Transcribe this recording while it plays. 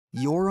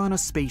You're on a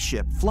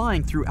spaceship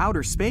flying through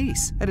outer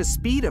space at a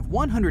speed of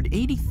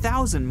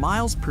 180,000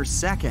 miles per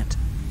second.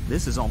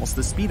 This is almost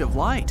the speed of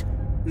light.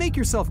 Make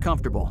yourself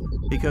comfortable,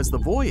 because the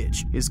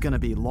voyage is going to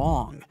be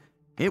long.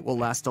 It will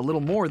last a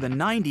little more than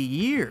 90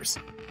 years.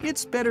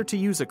 It's better to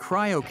use a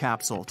cryo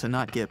capsule to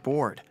not get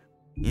bored.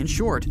 In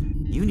short,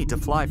 you need to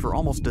fly for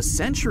almost a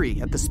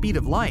century at the speed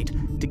of light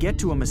to get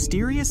to a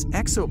mysterious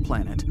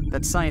exoplanet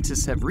that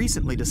scientists have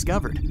recently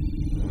discovered.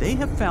 They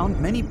have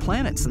found many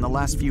planets in the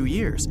last few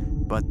years,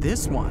 but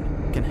this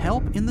one can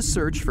help in the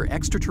search for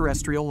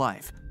extraterrestrial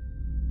life.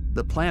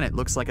 The planet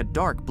looks like a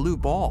dark blue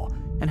ball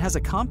and has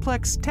a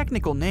complex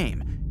technical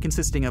name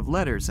consisting of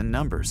letters and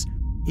numbers.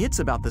 It's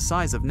about the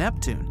size of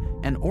Neptune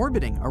and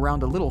orbiting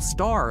around a little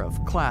star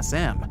of class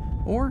M,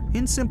 or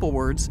in simple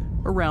words,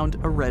 around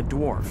a red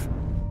dwarf.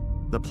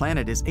 The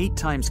planet is 8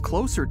 times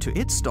closer to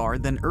its star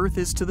than Earth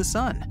is to the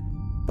Sun.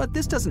 But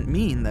this doesn't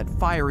mean that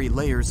fiery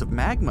layers of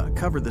magma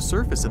cover the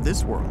surface of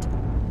this world.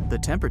 The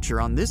temperature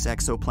on this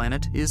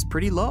exoplanet is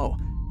pretty low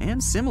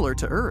and similar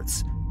to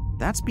Earth's.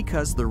 That's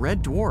because the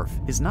red dwarf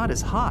is not as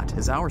hot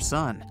as our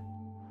Sun.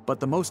 But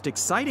the most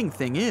exciting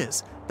thing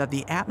is that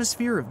the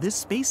atmosphere of this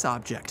space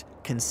object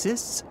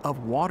consists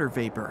of water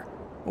vapor,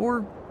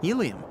 or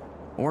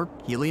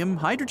helium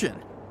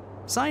hydrogen.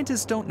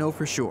 Scientists don't know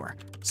for sure,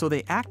 so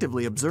they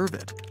actively observe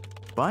it.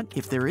 But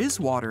if there is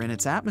water in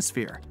its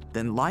atmosphere,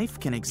 then life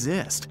can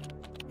exist.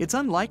 It's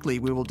unlikely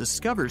we will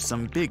discover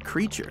some big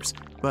creatures,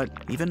 but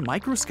even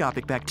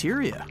microscopic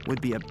bacteria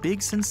would be a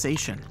big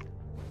sensation.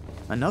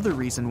 Another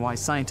reason why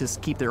scientists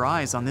keep their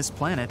eyes on this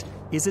planet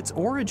is its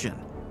origin.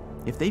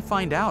 If they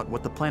find out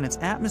what the planet's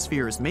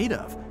atmosphere is made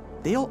of,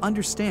 they'll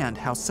understand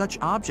how such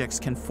objects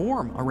can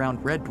form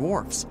around red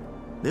dwarfs.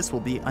 This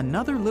will be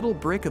another little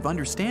brick of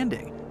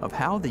understanding of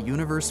how the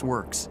universe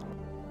works.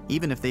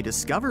 Even if they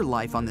discover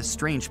life on this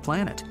strange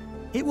planet,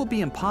 it will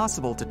be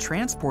impossible to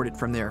transport it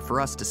from there for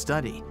us to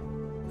study.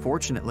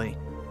 Fortunately,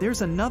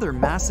 there's another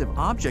massive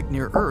object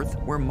near Earth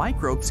where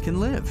microbes can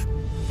live,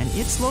 and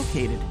it's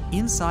located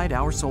inside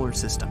our solar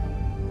system.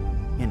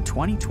 In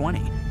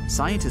 2020,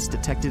 scientists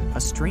detected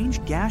a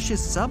strange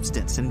gaseous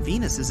substance in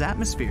Venus's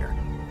atmosphere.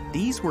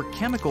 These were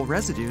chemical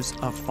residues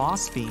of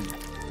phosphine.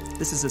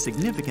 This is a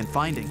significant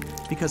finding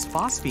because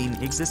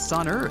phosphine exists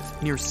on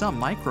Earth near some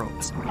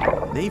microbes.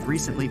 They've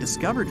recently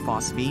discovered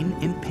phosphine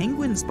in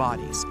penguins'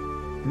 bodies.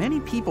 Many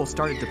people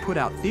started to put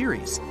out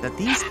theories that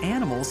these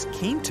animals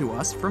came to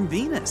us from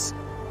Venus.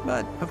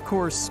 But, of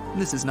course,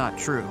 this is not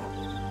true.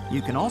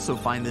 You can also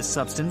find this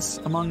substance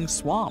among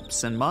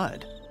swamps and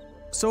mud.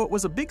 So it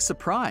was a big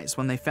surprise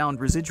when they found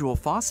residual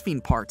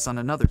phosphine parts on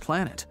another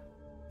planet.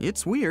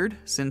 It's weird,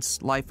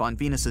 since life on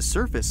Venus's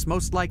surface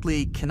most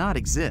likely cannot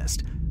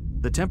exist.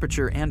 The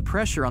temperature and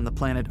pressure on the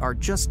planet are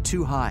just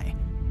too high.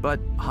 But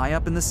high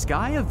up in the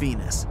sky of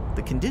Venus,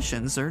 the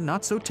conditions are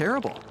not so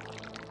terrible.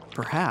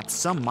 Perhaps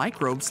some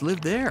microbes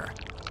live there.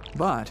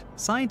 But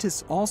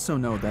scientists also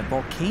know that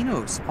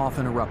volcanoes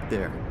often erupt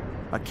there.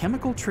 A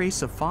chemical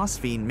trace of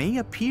phosphine may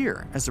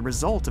appear as a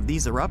result of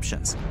these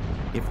eruptions.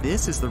 If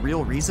this is the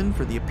real reason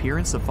for the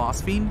appearance of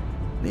phosphine,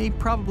 they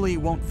probably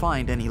won't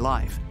find any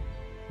life.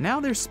 Now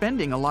they're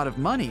spending a lot of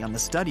money on the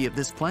study of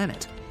this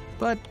planet.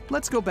 But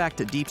let's go back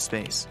to deep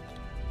space.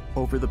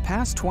 Over the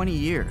past 20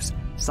 years,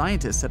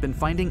 scientists have been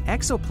finding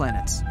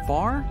exoplanets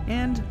far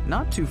and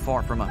not too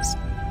far from us.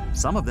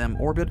 Some of them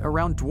orbit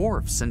around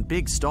dwarfs and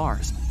big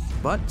stars,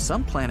 but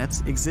some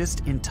planets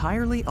exist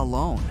entirely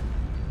alone.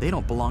 They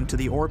don't belong to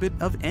the orbit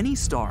of any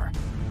star.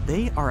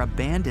 They are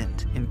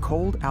abandoned in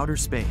cold outer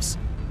space.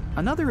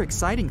 Another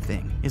exciting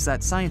thing is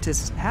that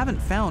scientists haven't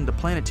found a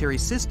planetary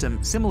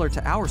system similar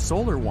to our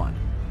solar one.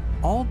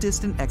 All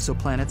distant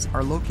exoplanets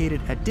are located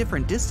at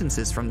different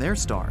distances from their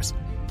stars.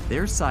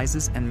 Their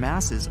sizes and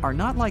masses are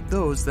not like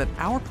those that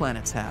our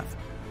planets have.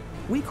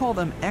 We call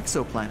them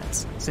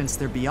exoplanets since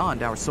they're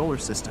beyond our solar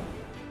system.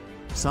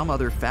 Some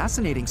other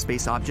fascinating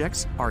space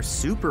objects are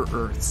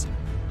super-Earths.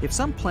 If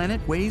some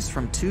planet weighs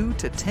from 2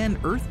 to 10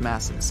 Earth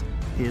masses,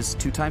 is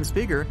 2 times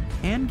bigger,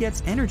 and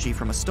gets energy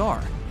from a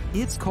star,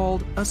 it's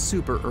called a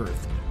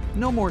super-Earth.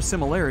 No more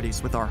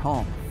similarities with our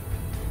home.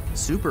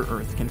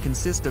 Super-Earth can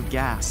consist of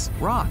gas,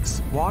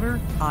 rocks,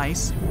 water,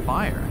 ice,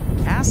 fire,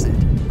 acid,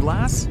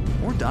 glass,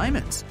 or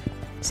diamonds.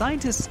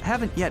 Scientists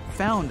haven't yet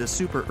found a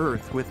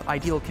super-Earth with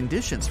ideal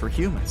conditions for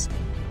humans.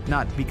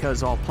 Not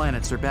because all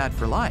planets are bad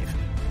for life,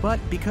 but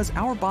because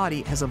our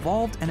body has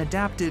evolved and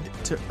adapted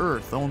to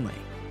Earth only.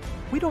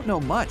 We don't know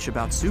much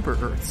about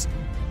super-Earths.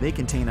 They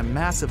contain a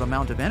massive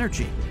amount of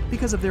energy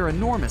because of their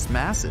enormous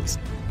masses,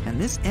 and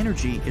this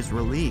energy is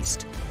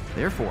released.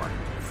 Therefore,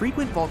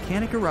 frequent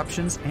volcanic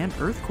eruptions and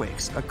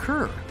earthquakes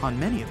occur on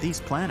many of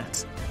these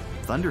planets.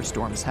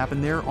 Thunderstorms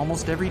happen there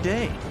almost every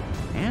day.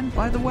 And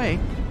by the way,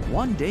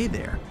 one day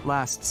there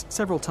lasts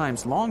several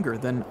times longer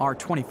than our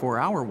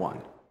 24-hour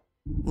one.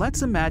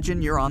 Let's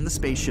imagine you're on the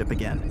spaceship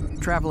again,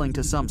 traveling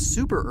to some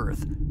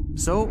super-Earth.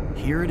 So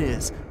here it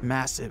is,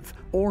 massive,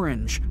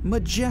 orange,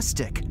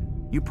 majestic.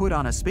 You put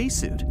on a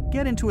spacesuit,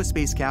 get into a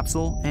space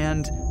capsule,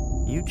 and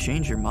you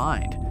change your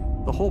mind.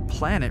 The whole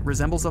planet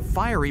resembles a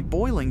fiery,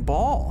 boiling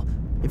ball.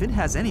 If it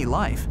has any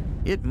life,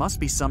 it must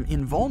be some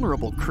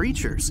invulnerable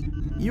creatures.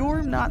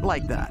 You're not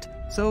like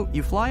that, so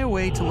you fly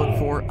away to look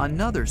for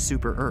another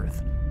super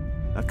Earth.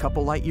 A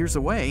couple light years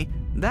away,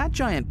 that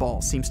giant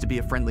ball seems to be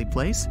a friendly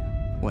place.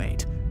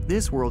 Wait,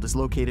 this world is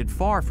located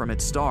far from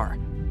its star.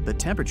 The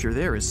temperature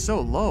there is so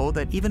low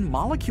that even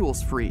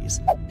molecules freeze.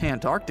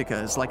 Antarctica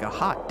is like a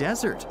hot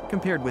desert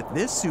compared with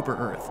this super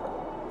Earth.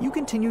 You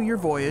continue your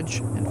voyage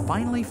and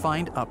finally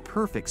find a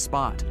perfect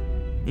spot.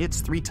 It's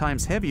 3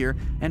 times heavier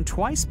and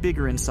twice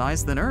bigger in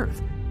size than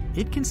Earth.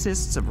 It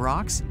consists of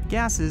rocks,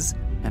 gases,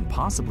 and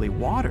possibly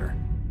water.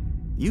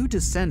 You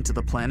descend to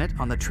the planet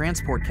on the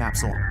transport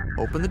capsule,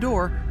 open the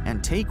door,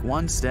 and take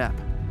one step.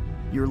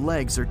 Your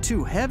legs are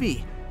too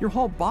heavy. Your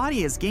whole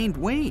body has gained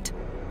weight.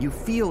 You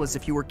feel as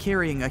if you were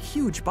carrying a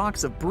huge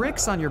box of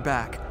bricks on your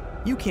back.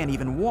 You can't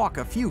even walk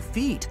a few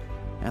feet.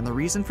 And the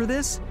reason for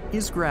this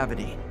is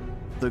gravity.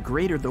 The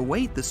greater the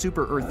weight the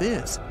super Earth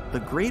is,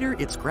 the greater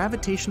its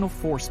gravitational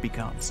force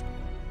becomes.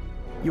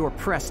 You're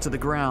pressed to the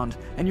ground,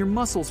 and your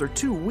muscles are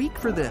too weak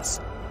for this.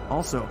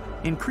 Also,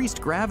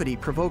 increased gravity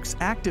provokes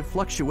active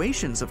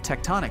fluctuations of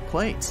tectonic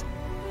plates.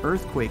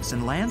 Earthquakes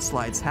and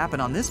landslides happen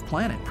on this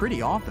planet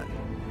pretty often.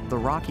 The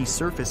rocky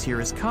surface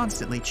here is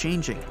constantly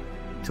changing.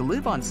 To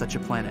live on such a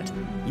planet,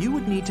 you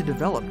would need to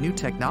develop new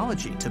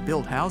technology to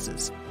build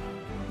houses.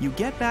 You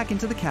get back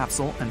into the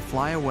capsule and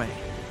fly away,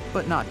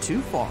 but not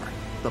too far.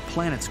 The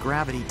planet's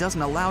gravity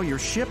doesn't allow your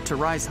ship to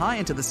rise high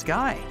into the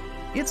sky.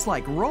 It's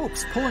like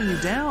ropes pulling you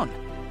down.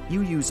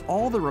 You use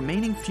all the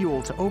remaining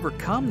fuel to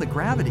overcome the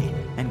gravity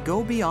and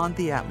go beyond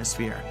the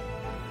atmosphere.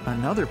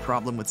 Another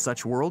problem with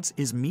such worlds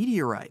is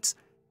meteorites.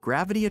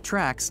 Gravity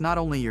attracts not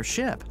only your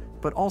ship,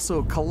 but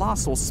also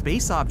colossal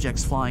space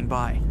objects flying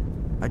by.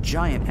 A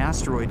giant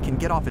asteroid can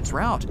get off its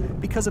route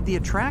because of the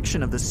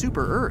attraction of the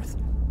super Earth.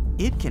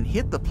 It can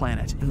hit the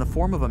planet in the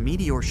form of a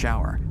meteor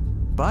shower,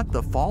 but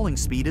the falling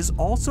speed is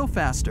also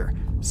faster,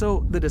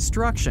 so the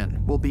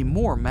destruction will be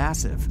more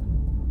massive.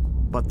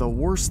 But the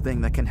worst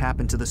thing that can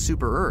happen to the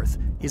super Earth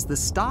is the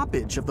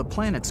stoppage of the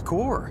planet's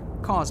core,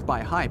 caused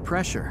by high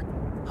pressure.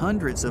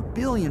 Hundreds of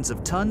billions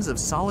of tons of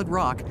solid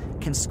rock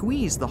can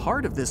squeeze the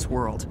heart of this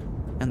world,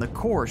 and the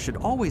core should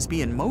always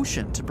be in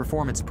motion to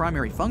perform its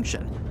primary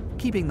function,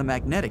 keeping the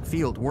magnetic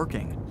field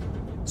working.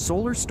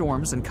 Solar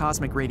storms and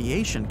cosmic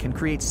radiation can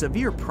create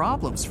severe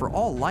problems for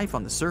all life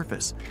on the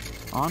surface.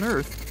 On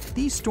Earth,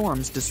 these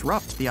storms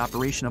disrupt the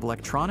operation of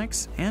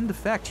electronics and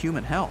affect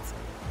human health.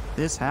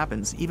 This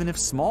happens even if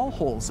small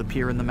holes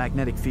appear in the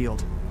magnetic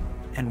field.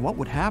 And what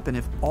would happen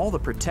if all the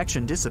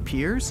protection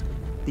disappears?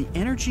 The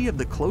energy of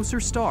the closer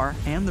star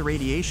and the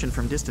radiation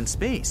from distant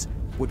space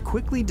would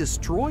quickly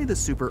destroy the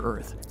super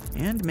Earth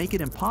and make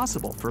it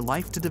impossible for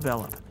life to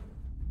develop.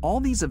 All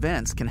these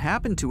events can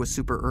happen to a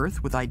super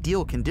Earth with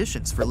ideal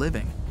conditions for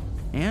living.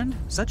 And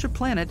such a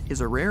planet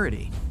is a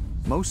rarity.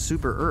 Most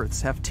super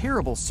Earths have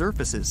terrible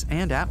surfaces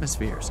and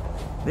atmospheres.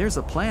 There's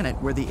a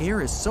planet where the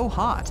air is so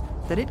hot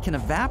that it can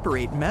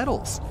evaporate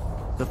metals.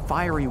 The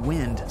fiery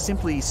wind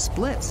simply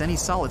splits any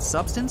solid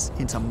substance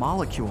into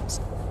molecules.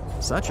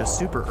 Such a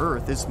super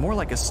Earth is more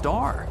like a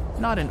star,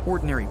 not an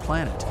ordinary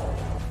planet.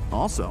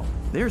 Also,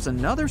 there's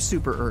another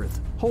super Earth,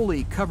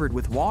 wholly covered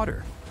with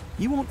water.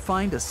 You won't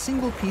find a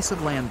single piece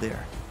of land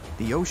there.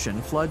 The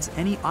ocean floods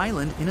any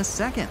island in a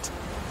second.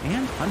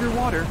 And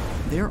underwater,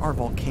 there are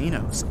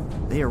volcanoes.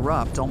 They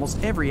erupt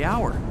almost every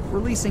hour,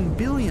 releasing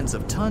billions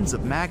of tons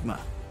of magma.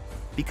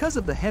 Because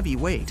of the heavy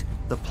weight,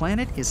 the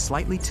planet is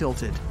slightly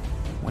tilted.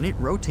 When it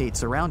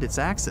rotates around its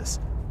axis,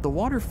 the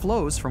water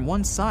flows from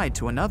one side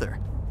to another.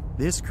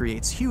 This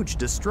creates huge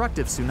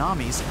destructive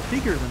tsunamis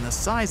bigger than the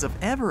size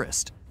of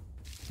Everest.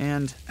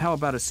 And how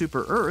about a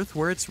super Earth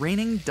where it's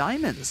raining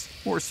diamonds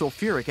or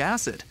sulfuric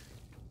acid?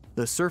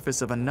 The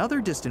surface of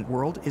another distant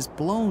world is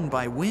blown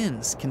by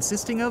winds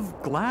consisting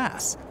of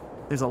glass.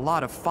 There's a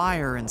lot of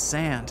fire and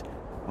sand.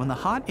 When the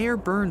hot air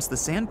burns the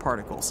sand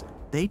particles,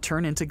 they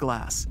turn into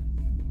glass.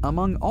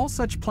 Among all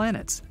such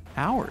planets,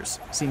 ours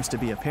seems to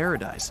be a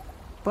paradise.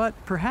 But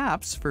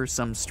perhaps for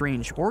some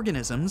strange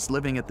organisms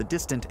living at the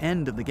distant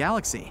end of the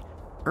galaxy,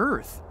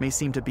 Earth may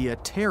seem to be a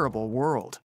terrible world.